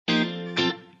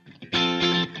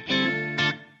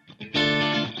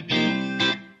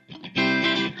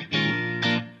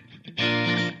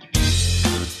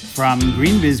From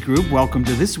GreenBiz Group, welcome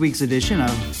to this week's edition of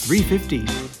 350.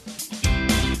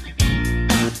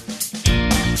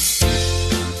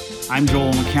 I'm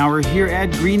Joel McCower here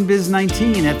at GreenBiz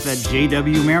 19 at the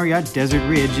JW Marriott Desert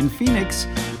Ridge in Phoenix.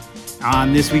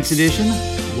 On this week's edition,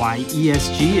 why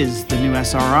ESG is the new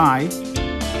SRI,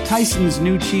 Tyson's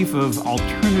new chief of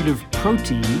alternative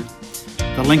protein,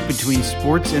 the link between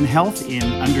sports and health in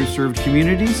underserved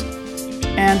communities,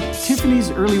 and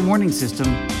Tiffany's early warning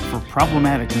system for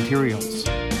problematic materials.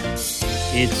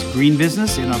 It's Green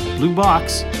Business in a Blue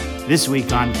Box, this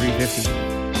week on 350.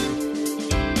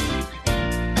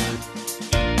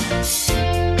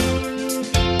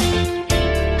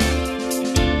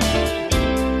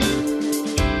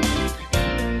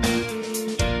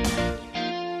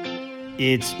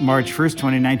 It's March 1st,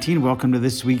 2019. Welcome to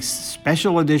this week's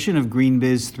special edition of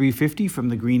GreenBiz 350 from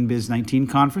the GreenBiz 19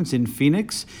 conference in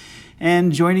Phoenix.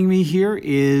 And joining me here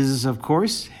is, of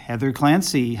course, Heather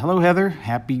Clancy. Hello, Heather.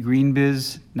 Happy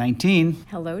GreenBiz 19.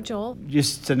 Hello, Joel.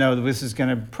 Just to know that this is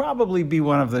going to probably be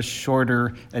one of the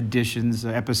shorter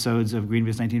episodes of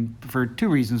GreenBiz 19 for two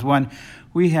reasons. One,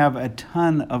 we have a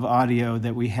ton of audio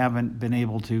that we haven't been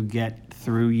able to get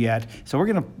through yet. So we're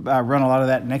going to run a lot of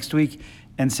that next week.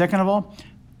 And second of all,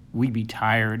 we'd be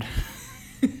tired.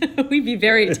 We'd be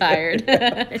very tired.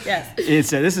 Yes.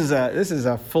 This is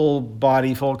a full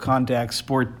body, full contact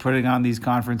sport, putting on these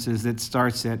conferences that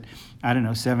starts at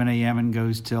 7 a.m. and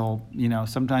goes till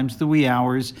sometimes the wee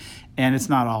hours. And it's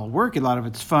not all work. A lot of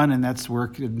it's fun, and that's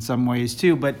work in some ways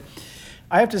too. But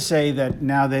I have to say that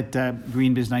now that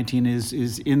GreenBiz 19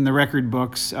 is in the record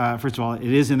books, first of all, it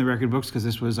is in the record books because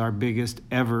this was our biggest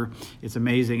ever. It's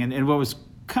amazing. And what was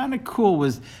kind of cool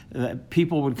was that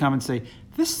people would come and say,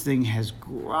 this thing has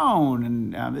grown,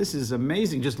 and this is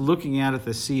amazing, just looking out at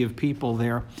the sea of people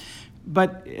there.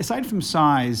 But aside from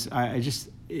size,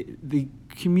 the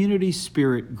community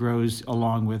spirit grows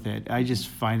along with it. I just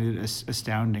find it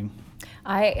astounding.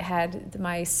 I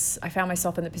found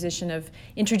myself in the position of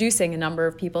introducing a number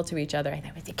of people to each other. I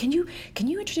thought, can you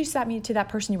introduce me to that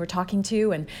person you were talking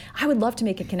to? And I would love to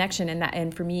make a connection.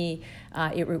 And for me,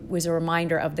 it was a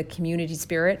reminder of the community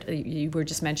spirit you were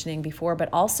just mentioning before, but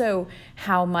also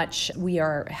how much we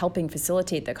are helping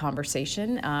facilitate the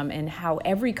conversation, and how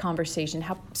every conversation,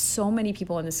 how so many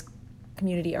people in this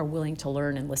community are willing to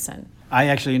learn and listen. I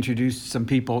actually introduced some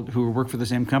people who work for the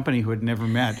same company who had never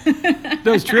met.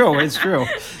 No, it's true. It's true.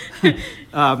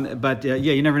 But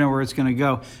you never know where it's going to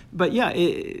go. But the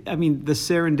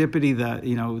serendipity,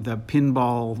 the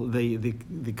pinball,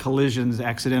 the collisions,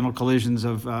 accidental collisions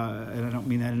of, and I don't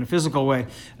mean that in a physical way,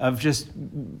 of just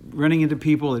running into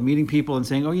people and meeting people and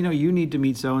saying, you need to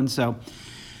meet so and so.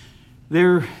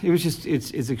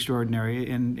 It's extraordinary,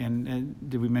 and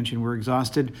did we mention we're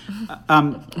exhausted?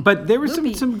 But there were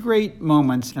some great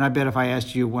moments, and I bet if I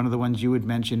asked you, one of the ones you would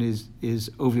mention is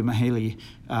Ovie Mughelli,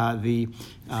 the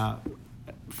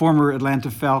former Atlanta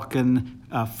Falcon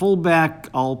fullback,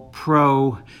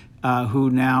 all-pro, who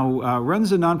now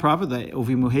runs a nonprofit, the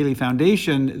Ovie Mughelli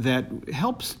Foundation, that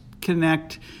helps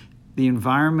connect the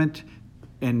environment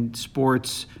and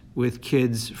sports with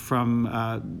kids from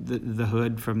the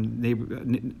hood, from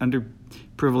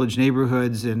underprivileged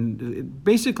neighborhoods, and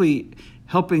basically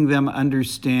helping them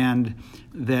understand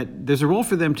that there's a role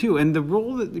for them too. And the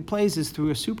role that he plays is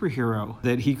through a superhero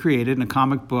that he created in a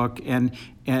comic book, and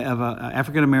of an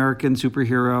African-American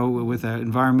superhero with an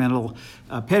environmental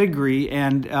pedigree.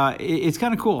 And it's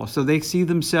kind of cool. So they see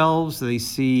themselves, they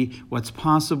see what's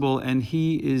possible, and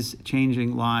he is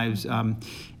changing lives. And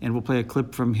we'll play a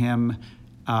clip from him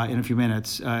in a few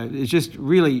minutes. It's just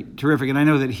really terrific. And I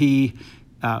know that he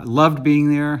loved being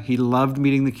there. He loved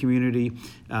meeting the community,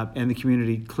 and the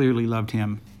community clearly loved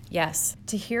him. Yes.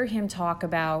 To hear him talk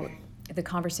about the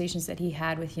conversations that he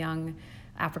had with young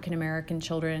African-American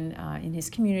children in his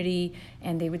community,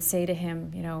 and they would say to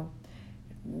him,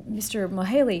 Mr.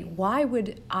 Mughelli, why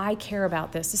would I care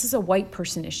about this? This is a white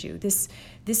person issue. This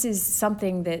is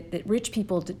something that rich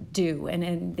people do,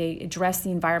 and they address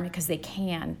the environment because they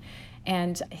can.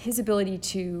 And his ability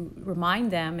to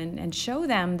remind them and show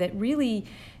them that really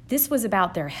this was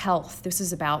about their health. This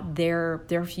is about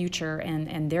their future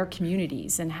and their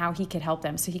communities and how he could help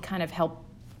them. So he kind of helped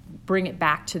bring it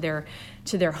back to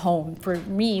their home. For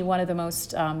me, one of the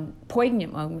most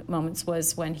poignant moments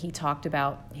was when he talked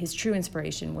about his true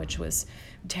inspiration, which was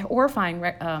a horrifying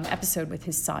episode with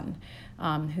his son,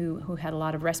 who had a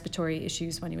lot of respiratory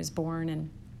issues when he was born,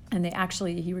 and And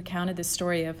he recounted this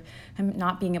story of him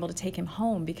not being able to take him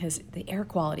home because the air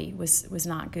quality was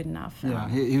not good enough. Yeah,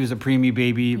 he was a preemie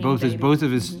baby. Both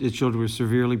of his children were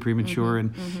severely premature,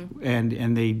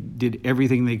 and they did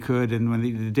everything they could. And when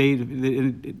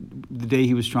the day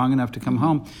he was strong enough to come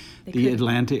home,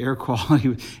 Atlanta air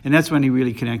quality, and that's when he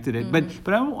really connected it.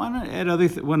 But I want to add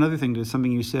one other thing to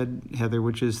something you said, Heather,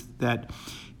 which is that.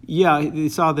 Yeah, he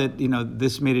saw that,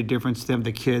 this made a difference to them,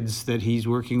 the kids that he's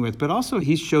working with, but also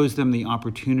he shows them the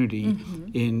opportunity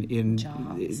in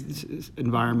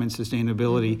environment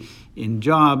sustainability, in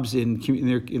jobs,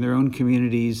 in their own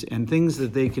communities, and things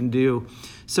that they can do.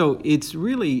 So it's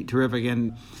really terrific.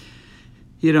 And,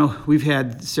 we've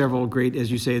had several great,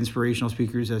 as you say, inspirational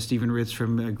speakers, Stephen Ritz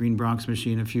from Green Bronx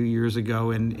Machine a few years ago.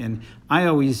 And I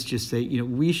always just say,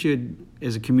 we should,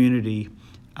 as a community,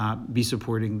 be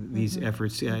supporting these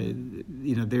efforts.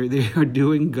 They are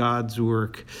doing God's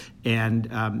work, and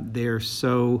they're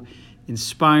so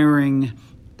inspiring,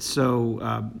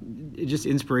 so just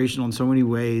inspirational in so many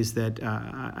ways that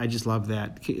I just love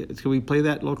that. Can we play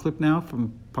that little clip now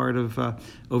from part of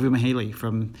Ovie Mughelli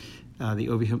from the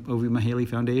Ovie Mughelli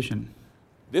Foundation?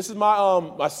 This is my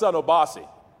son Obasi,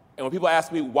 and when people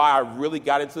ask me why I really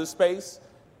got into this space,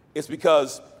 it's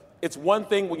because it's one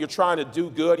thing when you're trying to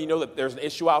do good, that there's an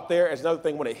issue out there. It's another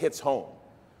thing when it hits home.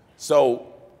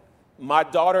 So my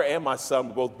daughter and my son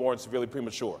were both born severely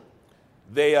premature.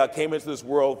 They came into this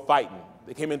world fighting.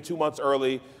 They came in 2 months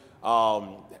early,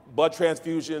 blood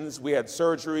transfusions, we had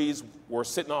surgeries, we're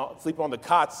sleeping on the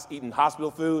cots, eating hospital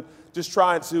food, just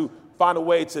trying to find a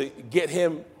way to get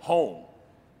him home.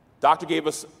 Doctor gave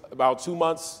us about 2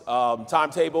 months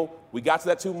timetable. We got to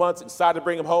that 2 months, decided to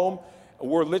bring him home.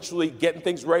 We're literally getting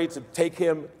things ready to take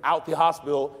him out the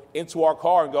hospital into our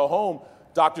car and go home.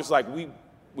 Doctor's like, we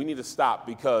need to stop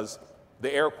because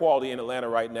the air quality in Atlanta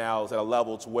right now is at a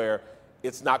level to where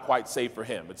it's not quite safe for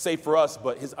him. It's safe for us,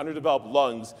 but his underdeveloped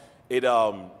lungs, it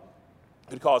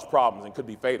could cause problems and could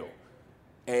be fatal.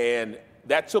 And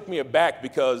that took me aback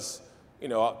because,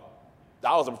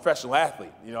 I was a professional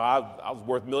athlete. I was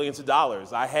worth millions of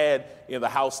dollars. I had, the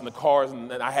house and the cars,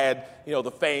 and I had,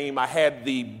 the fame. I had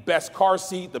the best car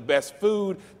seat, the best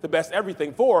food, the best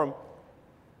everything for him.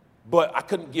 But I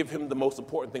couldn't give him the most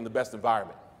important thing, the best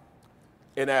environment.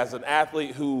 And as an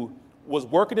athlete who was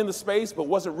working in the space but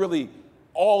wasn't really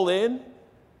all in,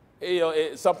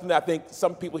 it's something that I think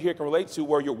some people here can relate to,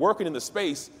 where you're working in the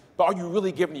space, but are you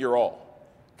really giving your all?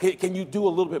 Can you do a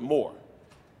little bit more?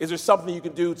 Is there something you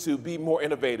can do to be more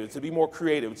innovative, to be more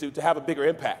creative, to have a bigger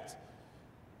impact?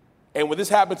 And when this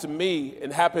happened to me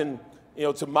and happened,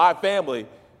 to my family,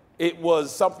 it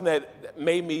was something that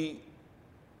made me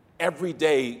every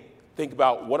day think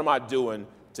about, what am I doing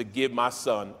to give my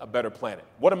son a better planet?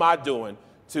 What am I doing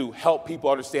to help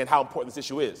people understand how important this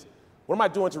issue is? What am I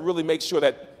doing to really make sure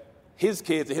that his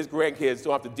kids and his grandkids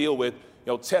don't have to deal with,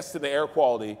 testing the air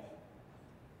quality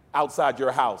outside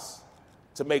your house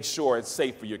to make sure it's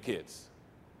safe for your kids?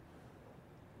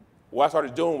 What I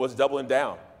started doing was doubling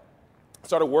down. I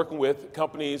started working with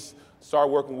companies,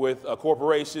 started working with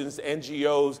corporations,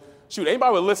 NGOs. Shoot,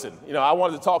 anybody would listen. I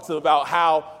wanted to talk to them about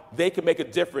how they could make a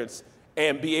difference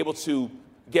and be able to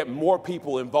get more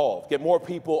people involved, get more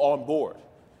people on board.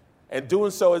 And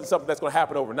doing so isn't something that's going to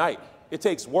happen overnight. It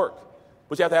takes work,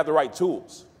 but you have to have the right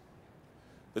tools.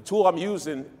 The tool I'm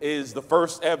using is the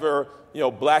first ever,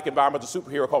 black environmental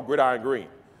superhero called Gridiron Green.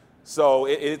 So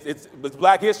it's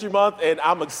Black History Month, and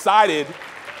I'm excited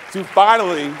to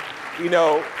finally,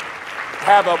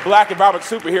 have a black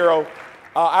environmental superhero.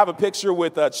 I have a picture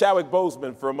with Chadwick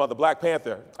Boseman from the Black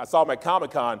Panther. I saw him at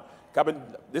Comic-Con.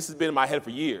 This has been in my head for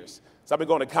years. So I've been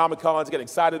going to Comic-Cons, getting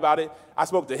excited about it. I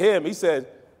spoke to him. He said,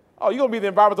 "Oh, you're going to be the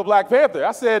environmental Black Panther."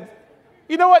 I said,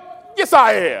 "You know what? Yes,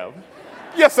 I am.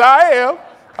 Yes, I am."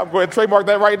 I'm going to trademark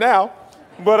that right now.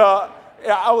 But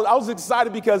I was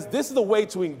excited because this is the way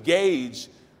to engage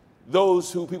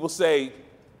those who people say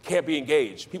can't be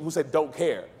engaged, people who say don't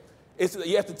care.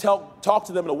 You have to talk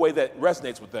to them in a way that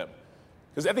resonates with them.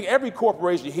 Because I think every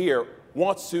corporation here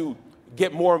wants to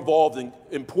get more involved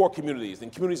in poor communities,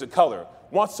 in communities of color,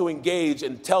 wants to engage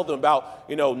and tell them about,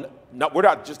 we're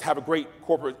not just have a great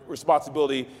corporate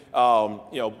responsibility,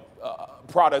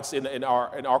 products in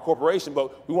our corporation,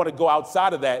 but we want to go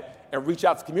outside of that and reach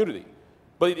out to the community.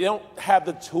 But they don't have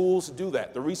the tools to do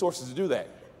that, the resources to do that.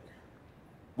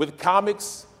 With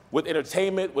comics, with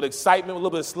entertainment, with excitement, with a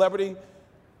little bit of celebrity,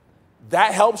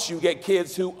 that helps you get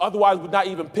kids who otherwise would not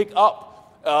even pick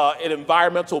up an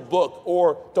environmental book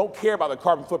or don't care about the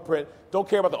carbon footprint, don't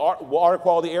care about the water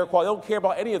quality, air quality, they don't care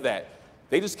about any of that.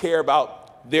 They just care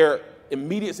about their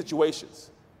immediate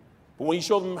situations. But when you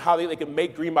show them how they can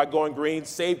make green by going green,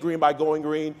 save green by going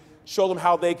green, show them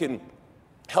how they can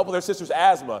help with their sister's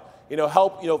asthma,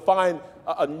 help, find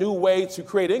a new way to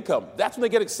create income, that's when they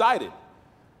get excited.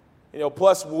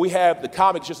 Plus we have the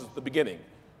comics just at the beginning.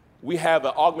 We have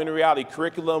an augmented reality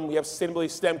curriculum. We have sustainability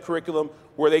STEM curriculum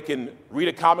where they can read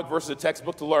a comic versus a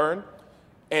textbook to learn,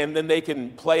 and then they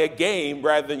can play a game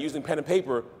rather than using pen and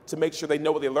paper to make sure they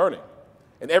know what they're learning.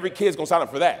 And every kid's gonna sign up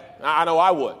for that. I know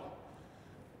I would.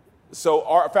 So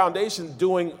our foundation's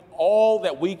doing all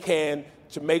that we can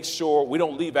to make sure we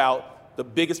don't leave out the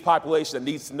biggest population that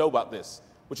needs to know about this,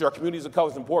 which are communities of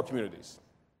colors and poor communities.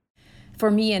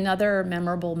 For me, another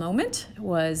memorable moment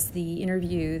was the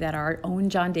interview that our own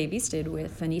John Davies did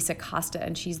with Anisa Costa,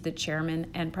 and she's the chairman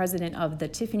and president of the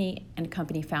Tiffany Co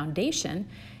Foundation,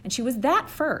 and she was that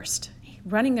first,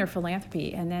 running their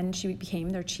philanthropy, and then she became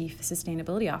their chief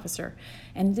sustainability officer.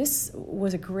 And this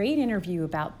was a great interview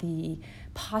about the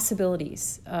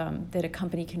possibilities that a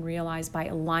company can realize by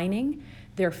aligning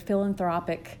their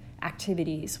philanthropic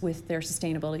activities with their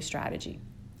sustainability strategy.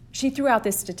 She threw out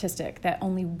this statistic that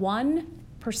only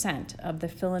 1% of the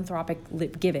philanthropic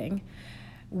giving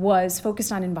was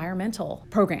focused on environmental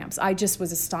programs. I just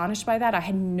was astonished by that. I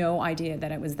had no idea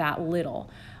that it was that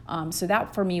little. So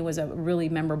that for me was a really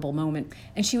memorable moment.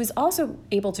 And she was also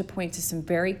able to point to some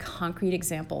very concrete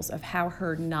examples of how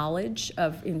her knowledge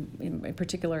of, in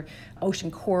particular,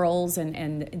 ocean corals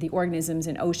and the organisms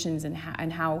in oceans and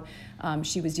how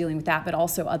she was dealing with that, but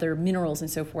also other minerals and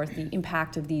so forth, the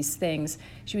impact of these things.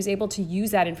 She was able to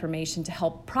use that information to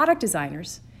help product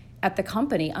designers at the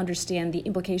company understand the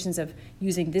implications of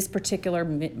using this particular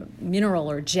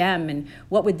mineral or gem, and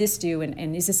what would this do,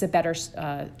 and is this a better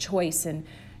choice?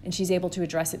 And she's able to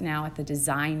address it now at the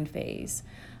design phase.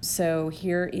 So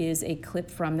here is a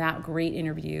clip from that great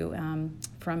interview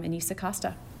from Anisa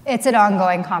Costa. It's an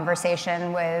ongoing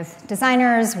conversation with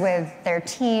designers, with their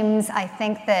teams. I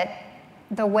think that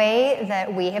the way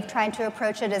that we have tried to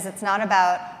approach it is it's not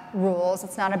about rules,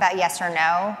 it's not about yes or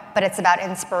no, but it's about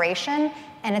inspiration,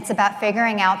 and it's about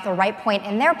figuring out the right point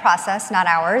in their process, not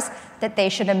ours, that they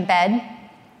should embed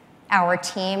our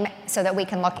team so that we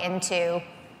can look into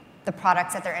the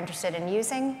products that they're interested in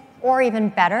using, or even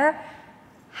better,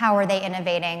 how are they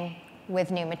innovating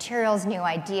with new materials, new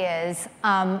ideas.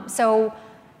 So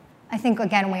I think,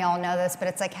 again, we all know this, but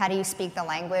it's like, how do you speak the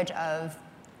language of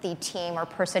the team or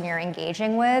person you're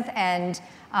engaging with? And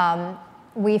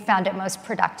we found it most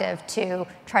productive to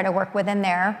try to work within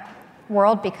their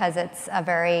world because it's a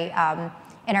very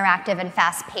interactive and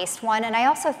fast-paced one. And I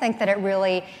also think that it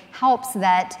really helps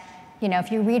that,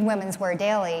 if you read Women's Wear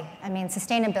Daily,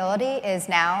 sustainability is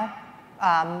now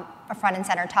a front and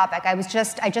center topic.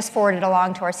 I just forwarded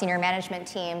along to our senior management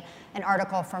team an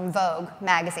article from Vogue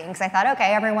magazine, because I thought,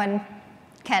 okay, everyone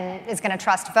is going to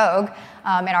trust Vogue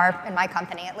in my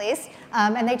company at least.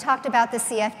 And they talked about the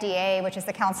CFDA, which is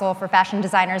the Council for Fashion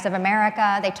Designers of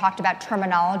America. They talked about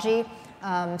terminology.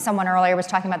 Someone earlier was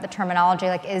talking about the terminology,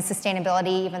 like, is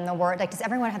sustainability even the word? Like, does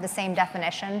everyone have the same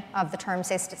definition of the term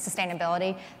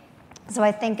sustainability? So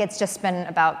I think it's just been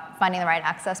about finding the right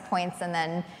access points and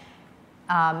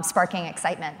then sparking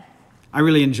excitement. I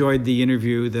really enjoyed the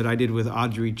interview that I did with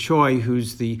Audrey Choi,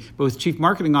 who's the both Chief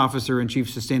Marketing Officer and Chief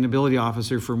Sustainability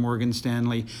Officer for Morgan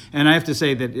Stanley. And I have to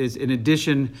say that in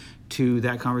addition to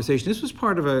that conversation, this was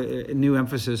part of a new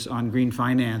emphasis on green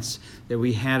finance that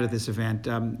we had at this event.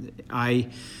 I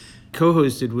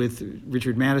co-hosted with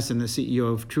Richard Madison, the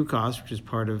CEO of TrueCost, which is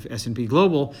part of S&P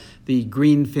Global, the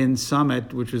Green Fin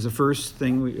Summit, which was the first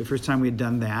time we had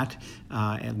done that,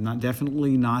 and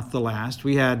definitely not the last.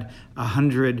 We had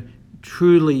 100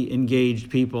 truly engaged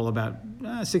people, about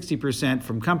 60%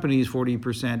 from companies,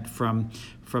 40% from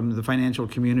the financial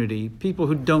community, people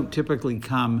who don't typically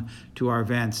come to our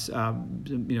events, from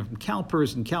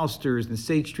CalPERS and CalSTRS and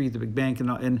State Street, the big bank,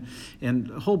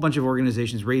 and a whole bunch of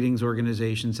organizations, ratings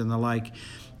organizations and the like,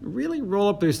 really roll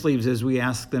up their sleeves, as we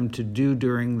ask them to do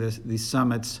during these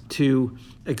summits, to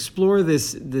explore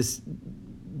this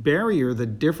barrier, the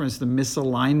difference, the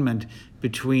misalignment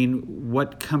between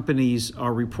what companies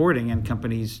are reporting, and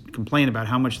companies complain about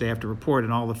how much they have to report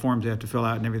and all the forms they have to fill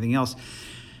out and everything else,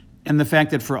 and the fact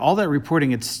that for all that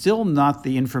reporting, it's still not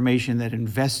the information that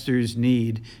investors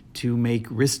need to make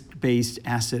risk-based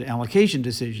asset allocation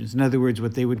decisions. In other words,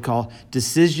 what they would call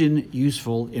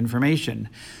decision-useful information.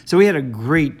 So we had a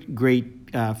great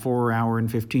 4-hour and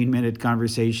 15-minute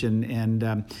conversation,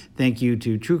 and thank you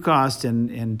to TrueCost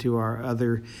and to our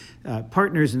other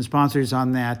partners and sponsors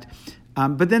on that.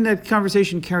 But then that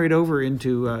conversation carried over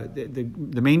into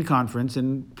the main conference,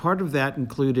 and part of that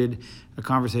included a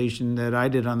conversation that I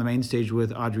did on the main stage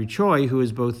with Audrey Choi, who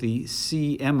is both the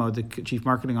CMO, the Chief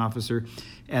Marketing Officer,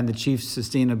 and the Chief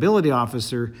Sustainability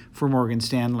Officer for Morgan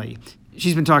Stanley.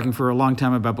 She's been talking for a long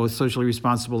time about both socially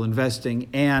responsible investing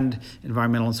and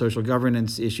environmental and social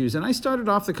governance issues. And I started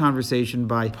off the conversation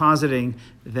by positing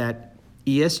that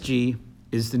ESG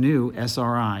is the new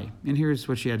SRI. And here's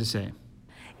what she had to say.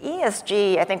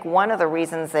 ESG, I think one of the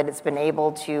reasons that it's been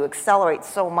able to accelerate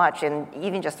so much in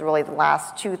even just really the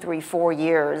last 2, 3, 4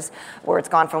 years, where it's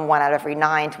gone from 1 out of every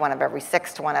 9 to 1 out of every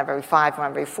 6 to 1 out of every 5 to 1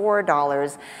 out of every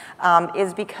 $4,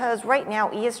 is because right now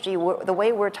ESG, the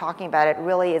way we're talking about it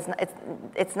really is,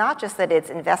 it's not just that it's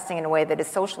investing in a way that is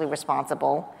socially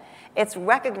responsible. It's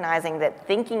recognizing that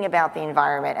thinking about the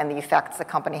environment and the effects the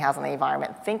company has on the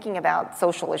environment, thinking about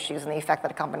social issues and the effect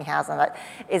that a company has on that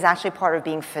is actually part of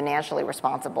being financially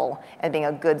responsible and being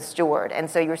a good steward. And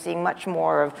so you're seeing much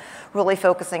more of really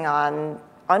focusing on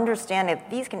understanding that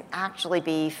these can actually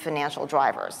be financial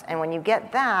drivers. And when you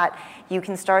get that, you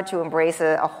can start to embrace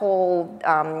a whole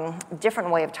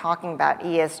different way of talking about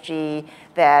ESG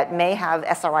that may have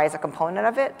SRI as a component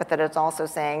of it, but that it's also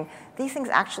saying these things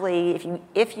actually,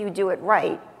 if you do it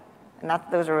right, and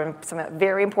those are some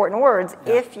very important words,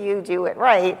 if you do it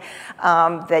right,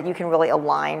 that you can really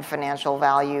align financial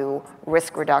value,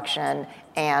 risk reduction,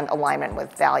 and alignment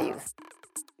with values.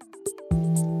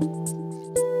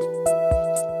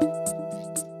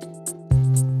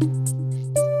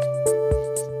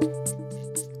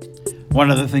 One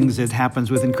of the things that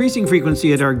happens with increasing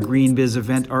frequency at our GreenBiz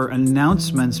event are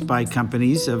announcements by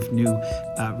companies of new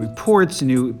reports,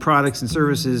 new products and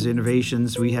services,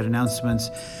 innovations. We had announcements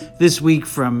this week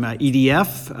from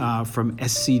EDF, from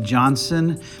SC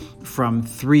Johnson, from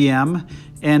 3M,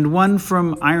 and one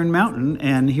from Iron Mountain.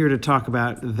 And here to talk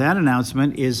about that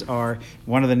announcement is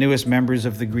one of the newest members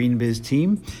of the GreenBiz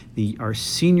team, our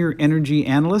senior energy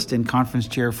analyst and conference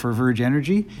chair for Verge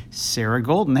Energy, Sarah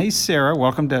Golden. Hey, Sarah,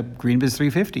 welcome to GreenBiz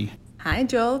 350. Hi,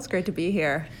 Joel. It's great to be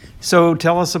here. So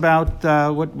tell us about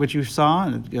what you saw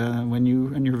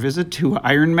on your visit to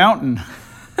Iron Mountain.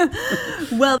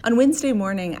 Well, on Wednesday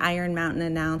morning, Iron Mountain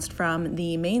announced from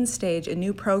the main stage a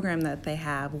new program that they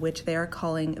have, which they are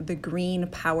calling the Green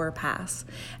Power Pass.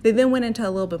 They then went into a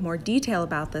little bit more detail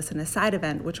about this in a side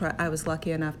event, which I was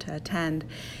lucky enough to attend.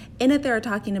 In it, they are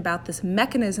talking about this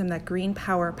mechanism that Green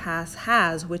Power Pass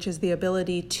has, which is the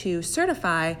ability to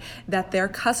certify that their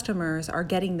customers are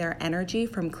getting their energy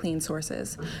from clean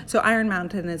sources. So Iron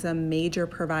Mountain is a major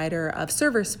provider of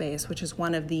server space, which is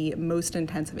one of the most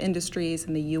intensive industries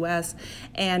in the U.S.,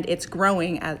 and it's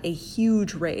growing at a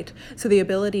huge rate. So the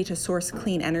ability to source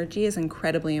clean energy is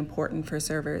incredibly important for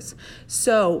servers.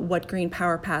 So what Green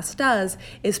Power Pass does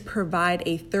is provide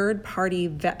a third-party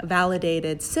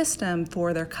validated system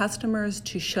for their customers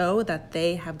to show that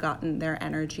they have gotten their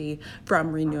energy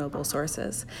from renewable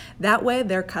sources. That way,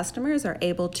 their customers are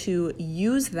able to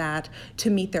use that to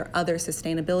meet their other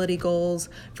sustainability goals,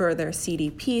 for their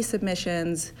CDP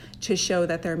submissions, to show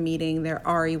that they're meeting their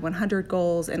RE100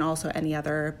 goals, and also any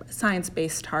other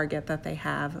science-based target that they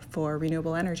have for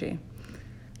renewable energy.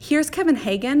 Here's Kevin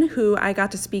Hagan, who I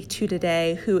got to speak to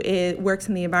today, who works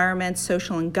in the environment,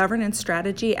 social, and governance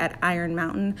strategy at Iron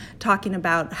Mountain, talking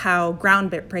about how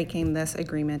groundbreaking this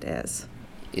agreement is.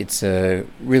 It's a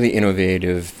really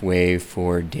innovative way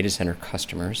for data center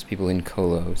customers, people in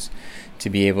colos, to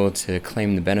be able to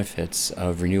claim the benefits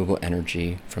of renewable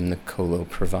energy from the colo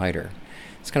provider.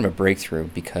 It's kind of a breakthrough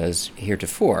because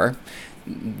heretofore,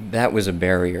 that was a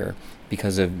barrier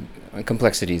because of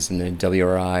complexities in the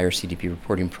WRI or CDP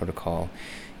reporting protocol.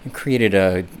 It created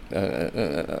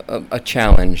a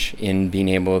challenge in being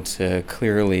able to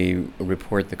clearly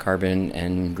report the carbon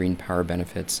and green power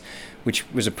benefits, which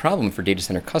was a problem for data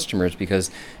center customers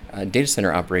because data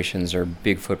center operations are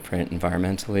big footprint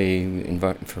environmentally,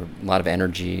 for a lot of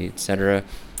energy, et cetera,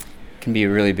 can be a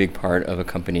really big part of a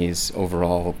company's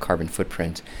overall carbon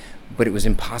footprint. But it was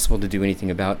impossible to do anything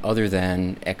about other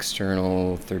than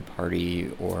external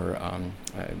third-party or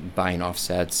buying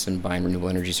offsets and buying renewable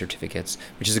energy certificates,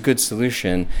 which is a good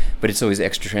solution, but it's always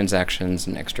extra transactions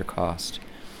and extra cost.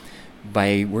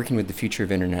 By working with the Future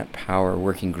of Internet Power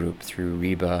Working Group through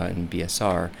REBA and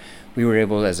BSR, we were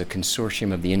able, as a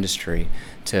consortium of the industry,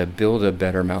 to build a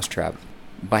better mousetrap.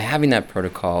 By having that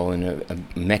protocol and a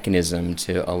mechanism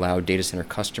to allow data center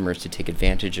customers to take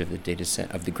advantage of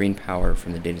the green power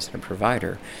from the data center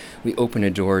provider, we open a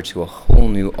door to a whole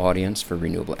new audience for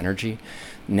renewable energy.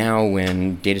 Now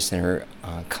when data center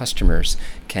customers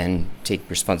can take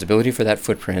responsibility for that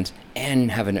footprint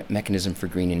and have a mechanism for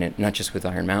greening it, not just with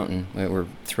Iron Mountain. We're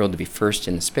thrilled to be first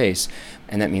in the space,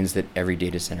 and that means that every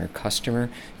data center customer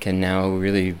can now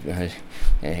really,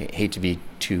 I hate to be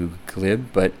too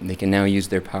glib, but they can now use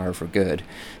their power for good.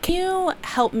 Can you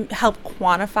help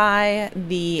quantify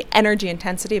the energy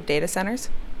intensity of data centers?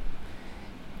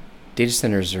 Data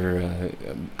centers are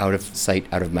out of sight,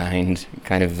 out of mind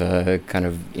kind of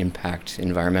impact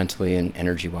environmentally and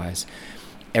energy-wise.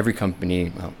 Every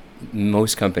company,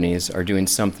 most companies are doing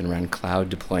something around cloud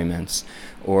deployments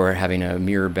or having a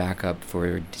mirror backup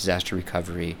for disaster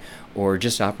recovery or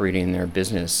just operating their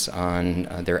business on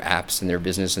their apps and their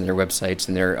business and their websites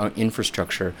and their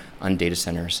infrastructure on data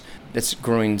centers. That's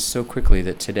growing so quickly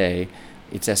that today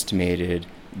it's estimated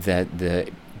that the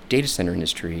data center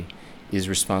industry is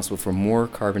responsible for more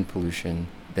carbon pollution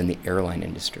than the airline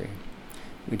industry,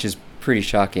 which is pretty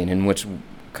shocking. And what's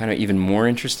kind of even more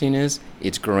interesting is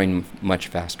it's growing much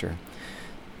faster.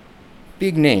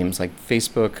 Big names like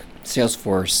Facebook,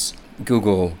 Salesforce,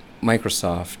 Google,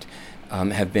 Microsoft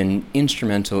have been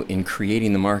instrumental in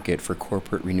creating the market for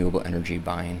corporate renewable energy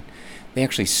buying. They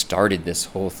actually started this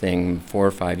whole thing 4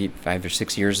 or 5 or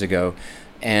 6 years ago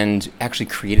and actually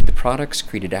created the products,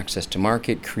 created access to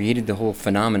market, created the whole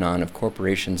phenomenon of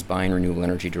corporations buying renewable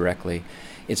energy directly.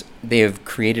 They have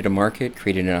created a market,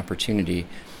 created an opportunity.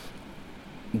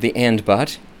 The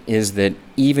but is that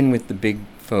even with the big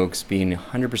folks being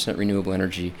 100% renewable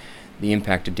energy, the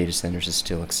impact of data centers is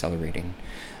still accelerating.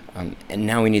 And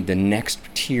now we need the next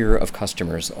tier of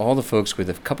customers, all the folks with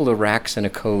a couple of racks and a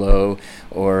colo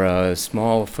or a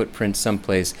small footprint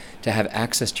someplace to have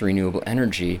access to renewable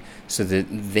energy so that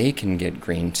they can get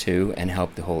green too and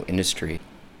help the whole industry.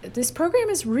 This program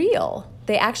is real.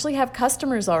 They actually have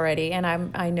customers already, and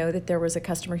I know that there was a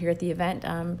customer here at the event.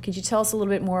 Could you tell us a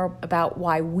little bit more about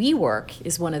why WeWork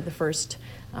is one of the first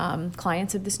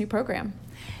clients of this new program?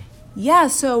 Yeah,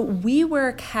 so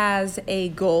WeWork has a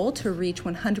goal to reach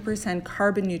 100%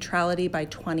 carbon neutrality by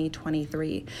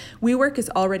 2023. WeWork is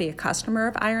already a customer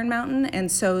of Iron Mountain, and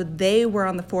so they were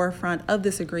on the forefront of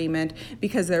this agreement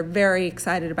because they're very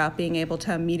excited about being able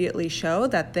to immediately show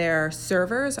that their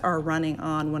servers are running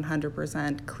on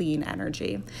 100% clean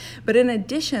energy. But in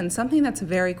addition, something that's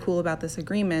very cool about this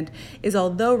agreement is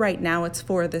although right now it's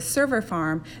for the server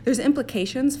farm, there's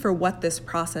implications for what this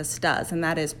process does, and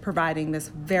that is providing this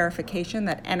verification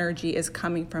that energy is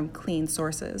coming from clean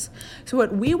sources. So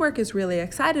what WeWork is really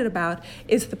excited about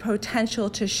is the potential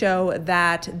to show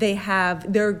that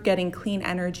they're getting clean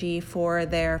energy for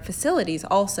their facilities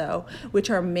also, which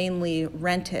are mainly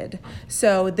rented.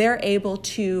 So they're able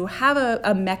to have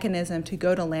a mechanism to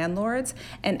go to landlords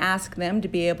and ask them to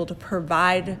be able to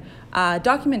provide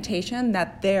documentation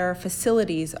that their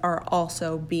facilities are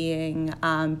also being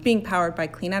powered by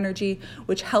clean energy,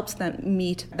 which helps them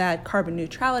meet that carbon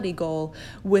neutrality goal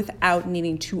without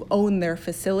needing to own their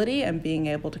facility and being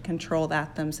able to control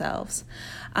that themselves.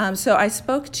 So I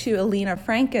spoke to Alina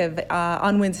Frankov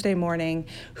on Wednesday morning,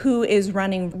 who is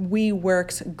running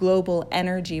WeWork's global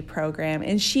energy program,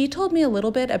 and she told me a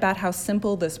little bit about how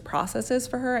simple this process is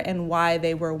for her and why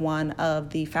they were one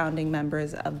of the founding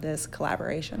members of this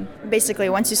collaboration. Basically,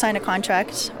 once you sign a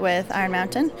contract with Iron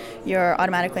Mountain, you're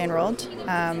automatically enrolled,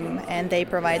 and they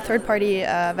provide third-party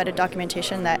vetted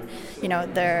documentation that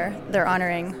they're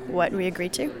honoring what we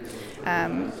agreed to,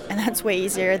 and that's way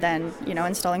easier than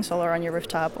installing solar on your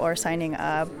rooftop or signing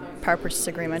a power purchase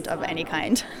agreement of any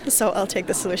kind. So I'll take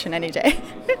the solution any day.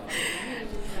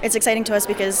 It's exciting to us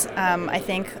because I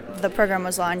think the program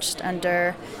was launched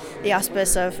under the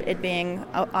auspice of it being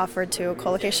offered to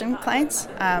co-location clients,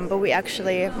 but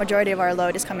majority of our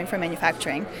load is coming from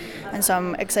manufacturing. And so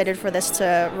I'm excited for this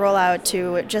to roll out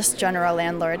to just general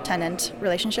landlord-tenant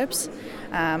relationships.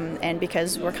 And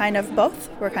because we're kind of both,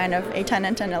 we're kind of a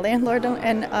tenant and a landlord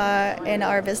in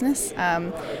our business,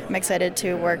 I'm excited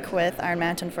to work with Iron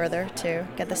Mountain further to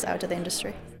get this out to the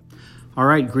industry. All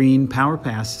right, Green Power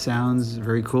Pass sounds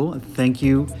very cool. Thank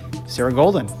you, Sarah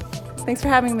Golden. Thanks for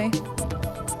having me.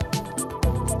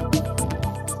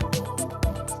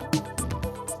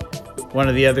 One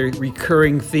of the other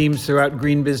recurring themes throughout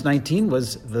GreenBiz 19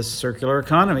 was the circular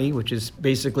economy, which is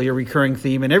basically a recurring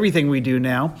theme in everything we do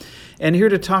now. And here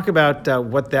to talk about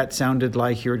what that sounded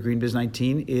like here at GreenBiz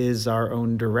 19 is our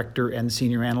own director and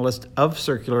senior analyst of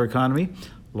circular economy,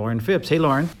 Lauren Phipps. Hey,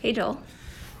 Lauren. Hey, Joel.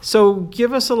 So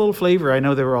give us a little flavor. I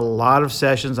know there were a lot of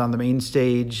sessions on the main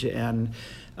stage and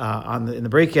in the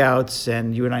breakouts,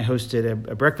 and you and I hosted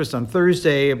a breakfast on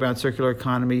Thursday about circular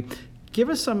economy. Give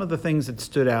us some of the things that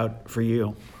stood out for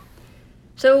you.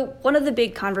 So one of the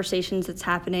big conversations that's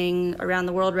happening around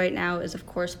the world right now is, of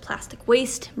course, plastic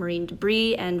waste, marine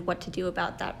debris, and what to do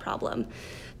about that problem.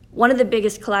 One of the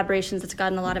biggest collaborations that's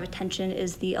gotten a lot of attention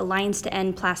is the Alliance to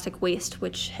End Plastic Waste,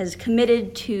 which has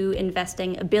committed to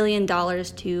investing $1 billion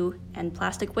to end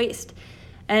plastic waste.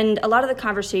 And a lot of the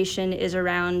conversation is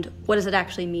around what does it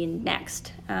actually mean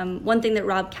next? One thing that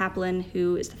Rob Kaplan,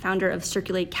 who is the founder of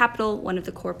Circulate Capital, one of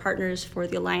the core partners for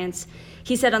the Alliance,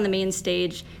 he said on the main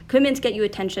stage, commitments get you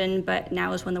attention, but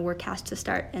now is when the work has to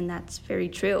start. And that's very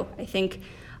true. I think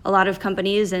a lot of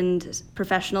companies and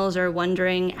professionals are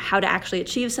wondering how to actually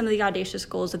achieve some of the audacious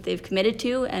goals that they've committed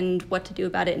to and what to do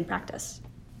about it in practice.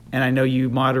 And I know you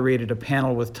moderated a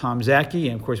panel with Tom Zaki,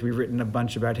 and of course we've written a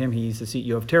bunch about him. He's the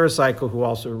CEO of TerraCycle, who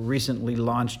also recently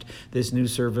launched this new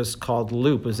service called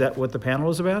Loop. Is that what the panel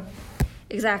was about?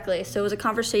 Exactly. So it was a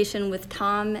conversation with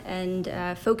Tom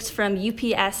and folks from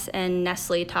UPS and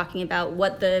Nestle talking about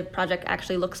what the project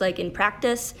actually looks like in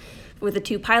practice with the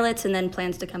 2 pilots and then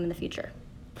plans to come in the future.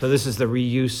 So this is the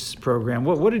reuse program.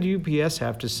 What did UPS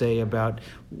have to say about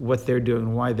what they're doing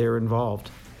and why they're involved?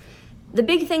 The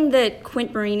big thing that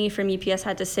Quint Marini from UPS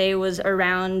had to say was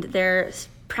around their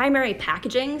primary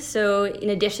packaging. So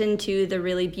in addition to the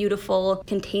really beautiful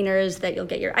containers that you'll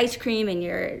get your ice cream and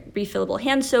your refillable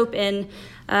hand soap in,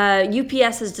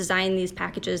 UPS has designed these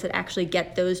packages that actually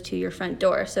get those to your front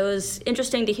door. So it was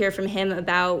interesting to hear from him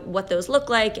about what those look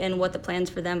like and what the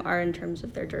plans for them are in terms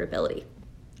of their durability.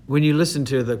 When you listen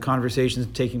to the conversations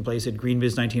taking place at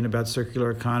GreenBiz 19 about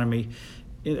circular economy,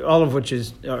 all of which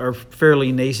are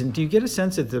fairly nascent, do you get a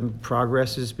sense that the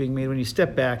progress is being made? When you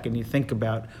step back and you think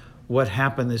about what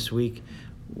happened this week,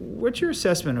 what's your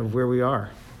assessment of where we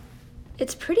are?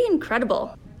 It's pretty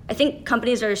incredible. I think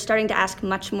companies are starting to ask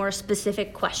much more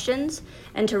specific questions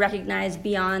and to recognize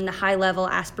beyond the high-level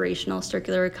aspirational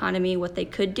circular economy what they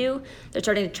could do. They're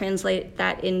starting to translate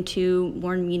that into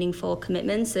more meaningful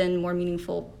commitments and more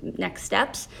meaningful next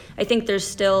steps. I think there's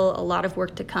still a lot of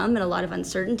work to come and a lot of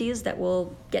uncertainties that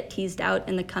will get teased out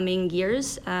in the coming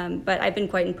years, but I've been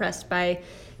quite impressed by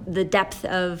the depth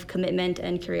of commitment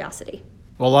and curiosity.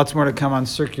 Well, lots more to come on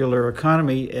circular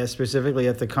economy, specifically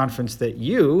at the conference that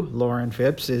you, Lauren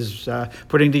Phipps, is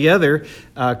putting together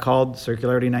called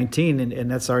Circularity 19, and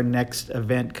that's our next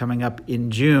event coming up in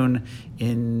June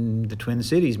in the Twin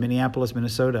Cities, Minneapolis,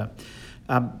 Minnesota.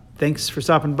 Thanks for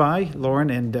stopping by, Lauren,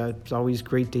 and it's always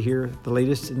great to hear the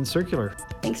latest in circular.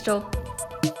 Thanks, Joel.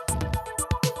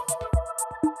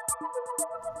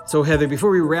 So, Heather,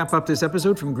 before we wrap up this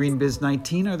episode from GreenBiz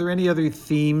 19, are there any other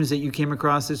themes that you came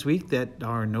across this week that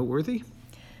are noteworthy?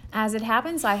 As it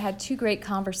happens, I had 2 great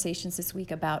conversations this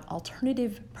week about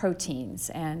alternative proteins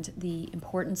and the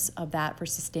importance of that for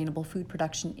sustainable food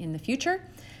production in the future.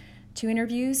 2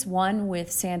 interviews, one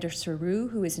with Sandra Saru,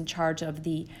 who is in charge of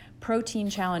the Protein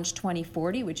Challenge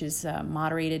 2040, which is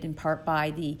moderated in part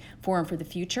by the Forum for the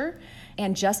Future,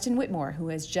 and Justin Whitmore, who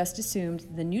has just assumed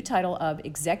the new title of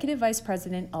Executive Vice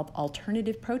President of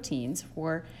Alternative Proteins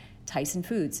for Tyson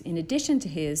Foods, in addition to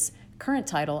his current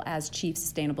title as Chief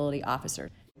Sustainability Officer.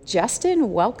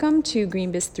 Justin, welcome to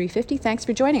GreenBiz 350. Thanks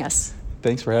for joining us.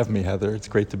 Thanks for having me, Heather. It's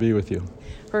great to be with you.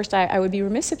 First, I would be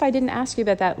remiss if I didn't ask you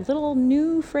about that little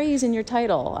new phrase in your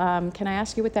title. Can I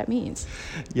ask you what that means?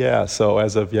 Yeah, so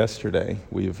as of yesterday,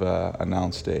 we've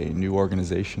announced a new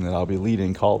organization that I'll be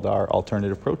leading called our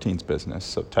Alternative Proteins business.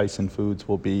 So Tyson Foods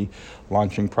will be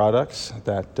launching products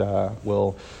that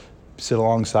will sit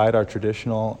alongside our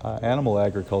traditional animal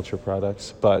agriculture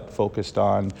products, but focused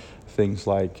on things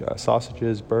like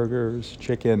sausages, burgers,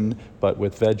 chicken, but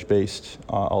with veg-based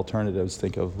alternatives.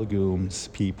 Think of legumes,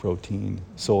 pea protein,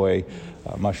 soy,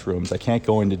 mushrooms. I can't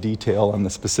go into detail on the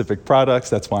specific products.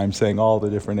 That's why I'm saying all the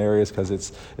different areas, because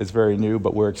it's very new,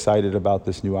 but we're excited about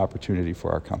this new opportunity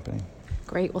for our company.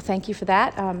 Great. Well, thank you for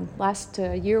that. Last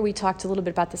year, we talked a little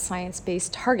bit about the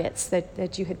science-based targets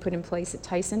that you had put in place at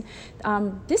Tyson.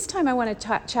 This time, I want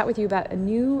to chat with you about a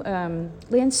new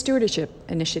land stewardship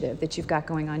initiative that you've got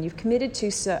going on. You've committed to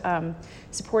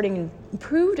supporting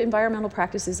improved environmental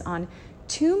practices on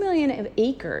 2 million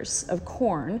acres of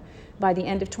corn by the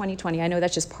end of 2020. I know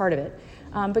that's just part of it.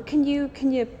 But can you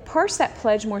parse that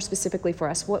pledge more specifically for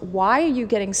us? Why are you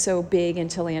getting so big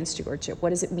into land stewardship? What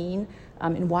does it mean,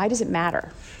 and why does it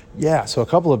matter? Yeah, so a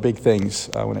couple of big things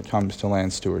when it comes to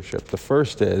land stewardship. The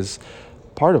first is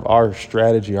part of our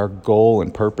strategy, our goal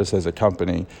and purpose as a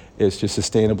company is to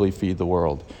sustainably feed the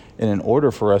world. And in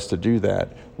order for us to do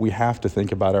that, we have to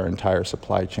think about our entire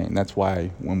supply chain. That's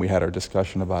why when we had our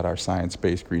discussion about our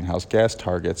science-based greenhouse gas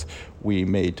targets, we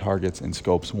made targets in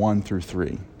scopes 1 through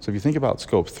 3. So if you think about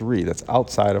scope 3, that's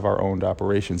outside of our owned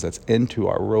operations, that's into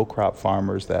our row crop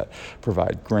farmers that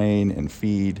provide grain and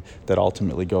feed that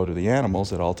ultimately go to the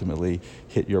animals, that ultimately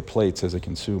hit your plates as a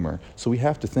consumer. So we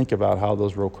have to think about how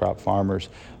those row crop farmers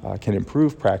can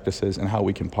improve practices and how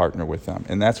we can partner with them.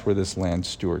 And that's where this land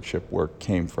stewardship work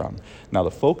came from. Now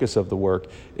the focus of the work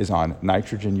is on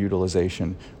nitrogen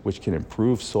utilization, which can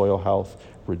improve soil health,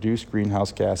 reduce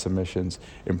greenhouse gas emissions,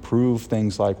 improve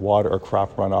things like water or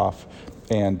crop runoff.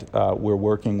 And we're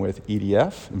working with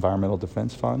EDF, Environmental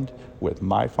Defense Fund, with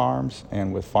My Farms,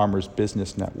 and with Farmers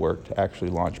Business Network to actually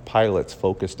launch pilots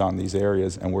focused on these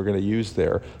areas. And we're going to use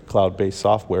their cloud-based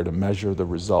software to measure the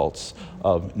results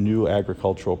of new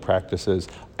agricultural practices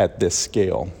at this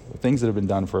scale. Things that have been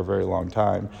done for a very long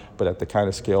time, but at the kind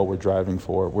of scale we're driving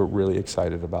for, we're really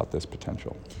excited about this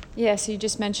potential. Yeah, so you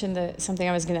just mentioned something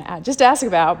I was going to just ask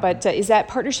about, but is that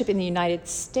partnership in the United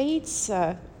States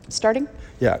starting?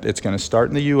 Yeah, it's going to start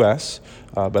in the U.S.,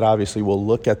 but obviously we'll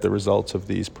look at the results of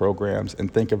these programs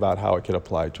and think about how it could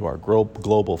apply to our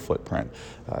global footprint.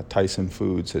 Tyson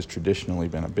Foods has traditionally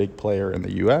been a big player in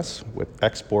the U.S. with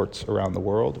exports around the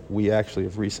world. We actually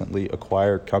have recently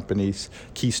acquired companies,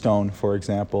 Keystone, for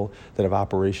example, that have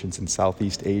operations in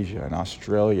Southeast Asia and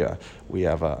Australia. We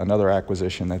have another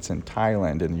acquisition that's in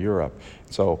Thailand and Europe.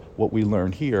 So what we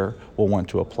learn here, we'll want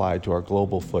to apply to our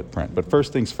global footprint. But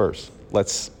first things first,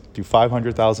 let's do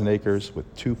 500,000 acres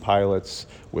with 2 pilots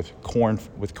with corn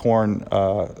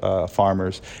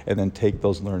farmers, and then take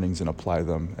those learnings and apply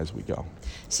them as we go.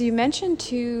 So you mentioned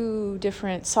 2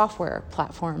 different software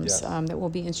platforms Yes. that will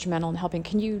be instrumental in helping.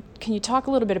 Can you talk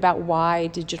a little bit about why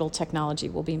digital technology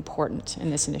will be important in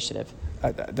this initiative?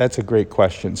 That's a great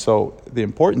question. So the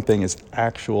important thing is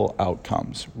actual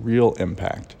outcomes, real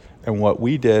impact. And what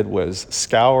we did was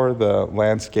scour the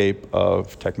landscape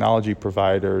of technology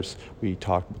providers. We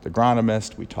talked with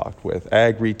agronomists, we talked with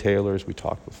ag retailers, we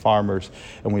talked with farmers,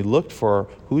 and we looked for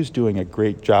who's doing a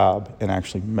great job in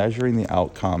actually measuring the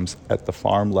outcomes at the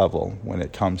farm level when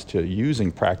it comes to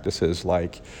using practices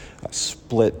like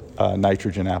split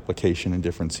nitrogen application in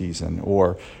different season,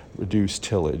 or reduce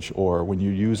tillage, or when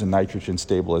you use a nitrogen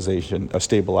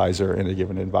stabilizer in a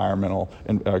given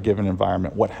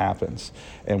environment, what happens?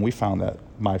 And we found that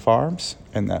My Farms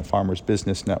and that Farmers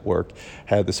Business Network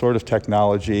had the sort of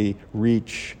technology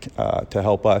reach to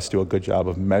help us do a good job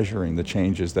of measuring the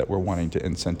changes that we're wanting to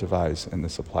incentivize in the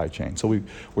supply chain. So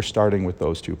we're starting with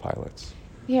those 2 pilots.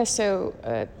 Yeah, so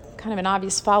kind of an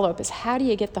obvious follow-up is, how do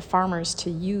you get the farmers to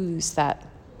use that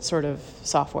sort of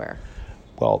software?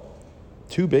 Well,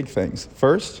 2 big things.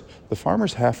 First, the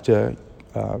farmers have to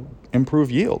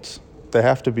improve yields. They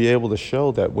have to be able to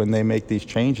show that when they make these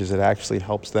changes, it actually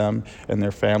helps them and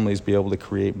their families be able to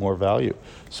create more value.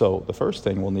 So the first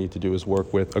thing we'll need to do is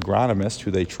work with agronomists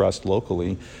who they trust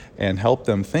locally and help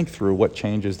them think through what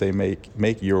changes they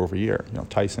make year over year.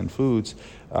 Tyson Foods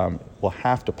will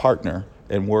have to partner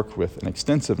and work with an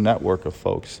extensive network of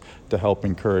folks to help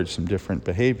encourage some different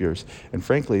behaviors. And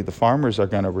frankly, the farmers are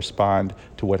going to respond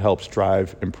to what helps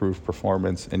drive improved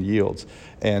performance and yields.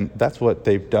 And that's what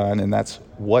they've done, and that's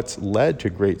what's led to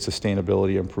great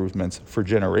sustainability improvements for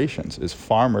generations, is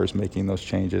farmers making those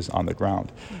changes on the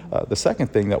ground. The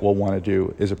second thing that we'll want to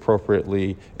do is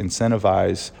appropriately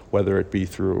incentivize, whether it be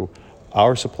through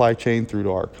our supply chain, through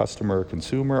to our customer or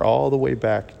consumer, all the way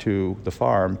back to the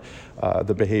farm,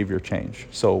 the behavior change.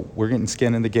 So we're getting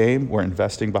skin in the game, we're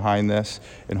investing behind this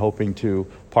and hoping to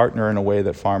partner in a way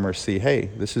that farmers see, hey,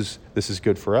 this is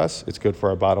good for us, it's good for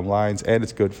our bottom lines, and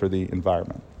it's good for the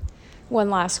environment. One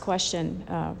last question.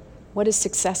 What does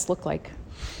success look like?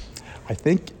 I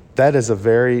think that is a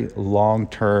very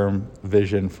long-term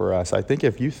vision for us. I think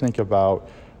if you think about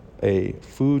a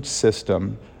food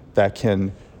system that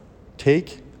can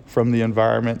take from the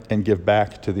environment and give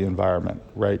back to the environment,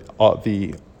 right?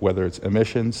 Whether it's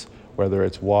emissions, whether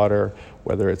it's water,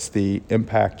 whether it's the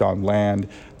impact on land,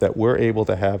 that we're able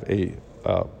to have an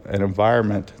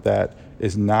environment that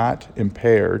is not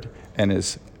impaired and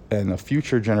a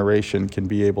future generation can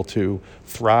be able to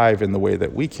thrive in the way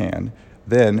that we can,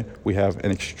 then we have an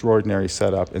extraordinary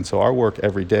setup. And so our work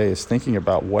every day is thinking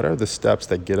about what are the steps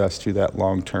that get us to that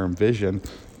long-term vision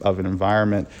of an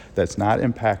environment that's not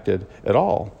impacted at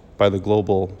all by the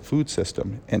global food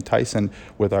system. And Tyson,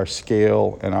 with our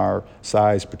scale and our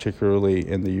size, particularly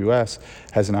in the U.S.,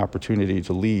 has an opportunity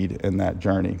to lead in that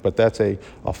journey. But that's a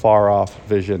far-off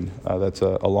vision. That's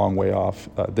a long way off.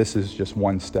 This is just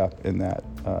one step in that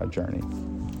journey.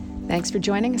 Thanks for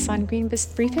joining us on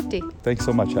GreenBiz 350. Thanks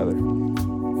so much, Heather.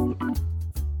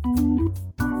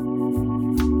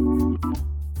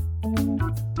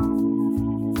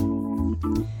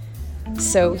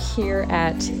 So here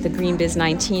at the GreenBiz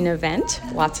 19 event,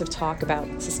 lots of talk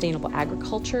about sustainable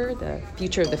agriculture, the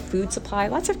future of the food supply,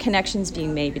 lots of connections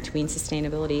being made between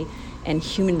sustainability and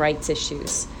human rights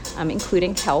issues,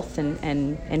 including health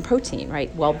and protein,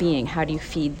 right? Well-being, how do you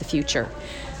feed the future?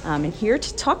 And here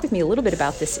to talk with me a little bit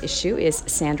about this issue is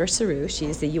Sandra Saru. She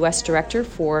is the U.S. Director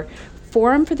for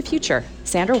Forum for the Future.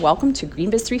 Sandra, welcome to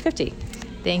GreenBiz 350.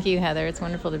 Thank you, Heather. It's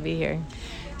wonderful to be here.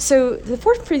 So the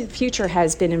Forum for the Future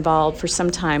has been involved for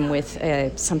some time with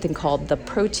something called the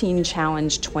Protein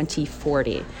Challenge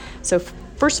 2040. So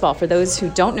first of all, for those who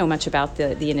don't know much about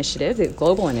the initiative, the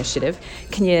global initiative,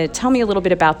 can you tell me a little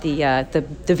bit about the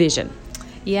vision?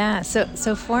 Yeah,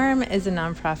 so Forum is a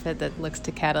nonprofit that looks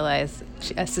to catalyze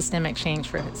a systemic change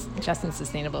for just and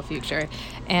sustainable future.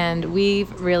 And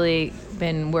we've really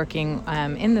been working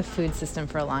in the food system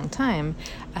for a long time.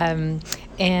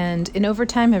 And over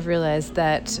time have realized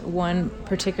that one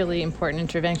particularly important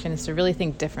intervention is to really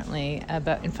think differently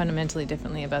about and fundamentally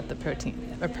differently about the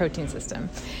protein system.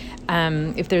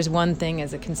 If there's one thing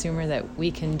as a consumer that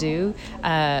we can do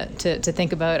to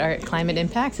think about our climate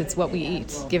impacts, it's what we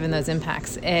eat, given those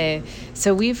impacts.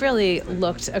 So we've really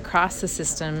looked across the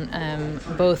system,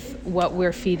 both what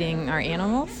we're feeding our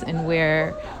animals and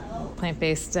where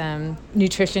plant-based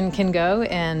nutrition can go,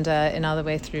 and all the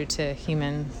way through to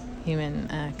human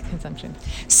consumption.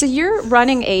 So you're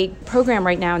running a program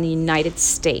right now in the United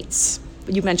States.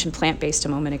 You mentioned plant-based a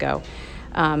moment ago.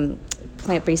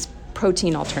 Plant-based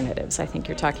protein alternatives, I think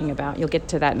you're talking about. You'll get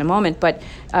to that in a moment. But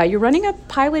you're running a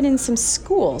pilot in some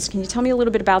schools. Can you tell me a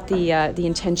little bit about the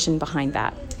intention behind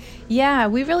that? Yeah,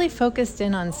 we really focused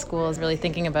in on schools, really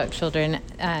thinking about children,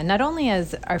 not only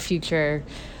as our future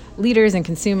leaders and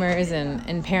consumers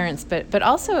and parents, but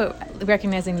also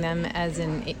recognizing them as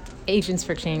agents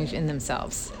for change in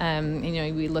themselves.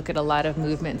 We look at a lot of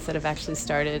movements that have actually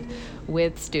started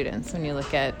with students when you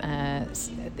look at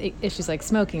issues like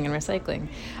smoking and recycling.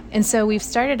 And so we've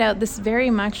started out this very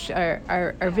much,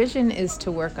 our vision is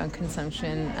to work on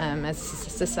consumption as a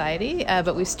society,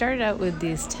 but we've started out with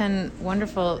these 10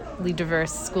 wonderfully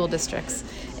diverse school districts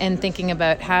and thinking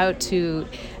about how to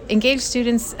engage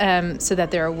students so that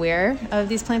they're aware of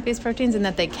these plant-based proteins and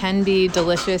that they can be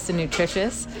delicious and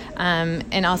nutritious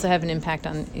and also have an impact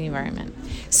on the environment.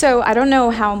 So I don't know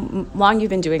how long you've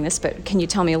been doing this, but can you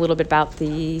tell me a little bit about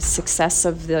the success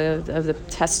of the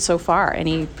test so far?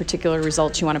 Any particular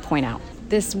results you want to point out?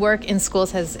 This work in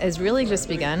schools has really just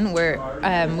begun, where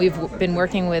we've been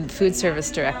working with food service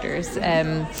directors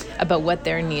about what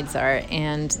their needs are,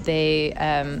 and they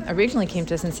originally came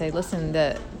to us and said, listen,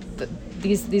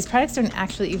 these products don't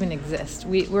actually even exist.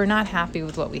 We're not happy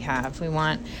with what we have. We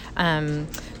want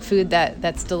food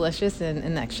that's delicious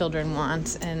and that children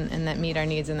want and that meet our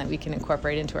needs and that we can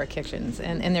incorporate into our kitchens.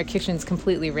 And their kitchens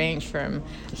completely range from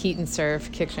heat and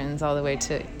serve kitchens all the way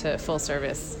to full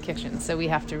service kitchens. So we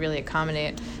have to really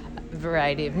accommodate a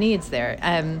variety of needs there.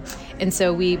 And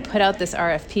so we put out this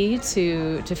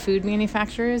RFP to food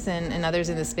manufacturers and others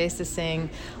in the space is saying,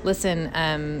 listen,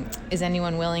 is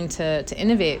anyone willing to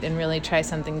innovate and really try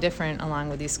something different along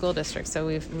with these school districts? So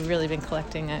we've really been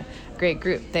collecting a great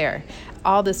group there.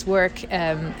 All this work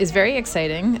is very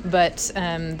exciting, but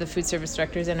the food service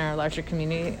directors in our larger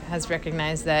community has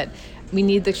recognized that we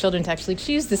need the children to actually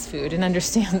choose this food and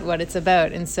understand what it's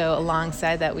about. And so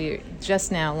alongside that, we're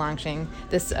just now launching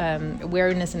this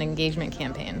awareness and engagement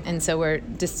campaign. And so we're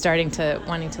just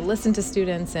wanting to listen to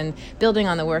students and building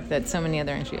on the work that so many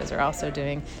other NGOs are also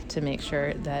doing to make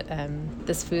sure that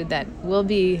this food that will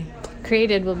be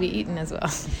created will be eaten as well.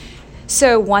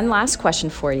 So one last question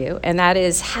for you, and that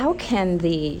is, how can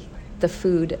the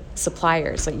food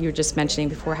suppliers, like you were just mentioning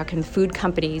before, how can food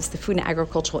companies, the food and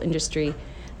agricultural industry,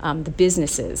 the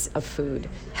businesses of food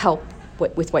help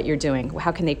with what you're doing?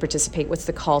 How can they participate? What's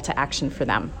the call to action for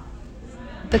them?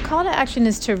 The call to action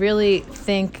is to really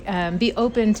think, be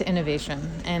open to innovation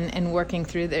and working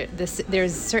through this.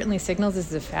 There's certainly signals. This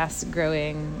is a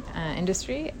fast-growing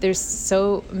industry. There's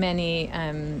so many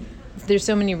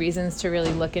reasons to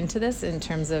really look into this in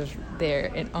terms of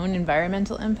their own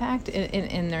environmental impact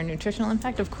and their nutritional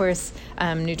impact. Of course,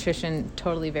 nutrition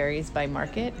totally varies by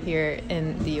market. Here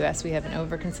in the U.S., we have an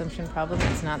overconsumption problem.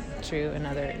 It's not true in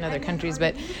other countries.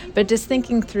 But just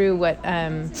thinking through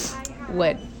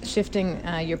what shifting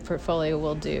your portfolio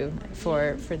will do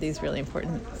for these really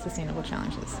important sustainable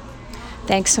challenges.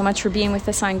 Thanks so much for being with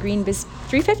us on GreenBiz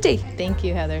 350. Thank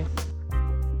you, Heather.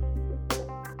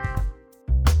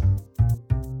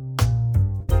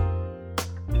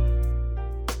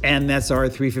 And that's our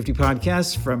 350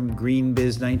 podcast from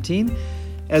GreenBiz 19.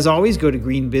 As always, go to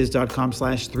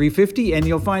greenbiz.com/350 and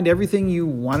you'll find everything you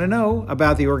want to know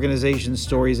about the organization's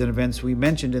stories and events we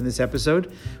mentioned in this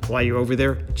episode. While you're over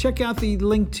there, check out the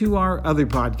link to our other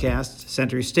podcast,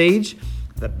 Center Stage,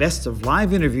 the best of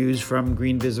live interviews from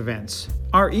GreenBiz events.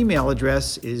 Our email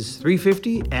address is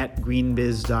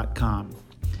 350@greenbiz.com.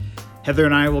 Heather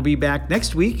and I will be back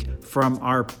next week from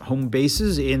our home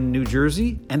bases in New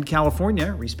Jersey and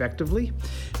California, respectively,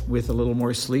 with a little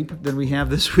more sleep than we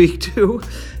have this week, too.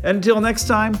 Until next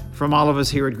time, from all of us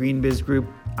here at GreenBiz Group,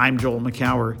 I'm Joel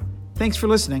McCower. Thanks for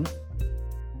listening.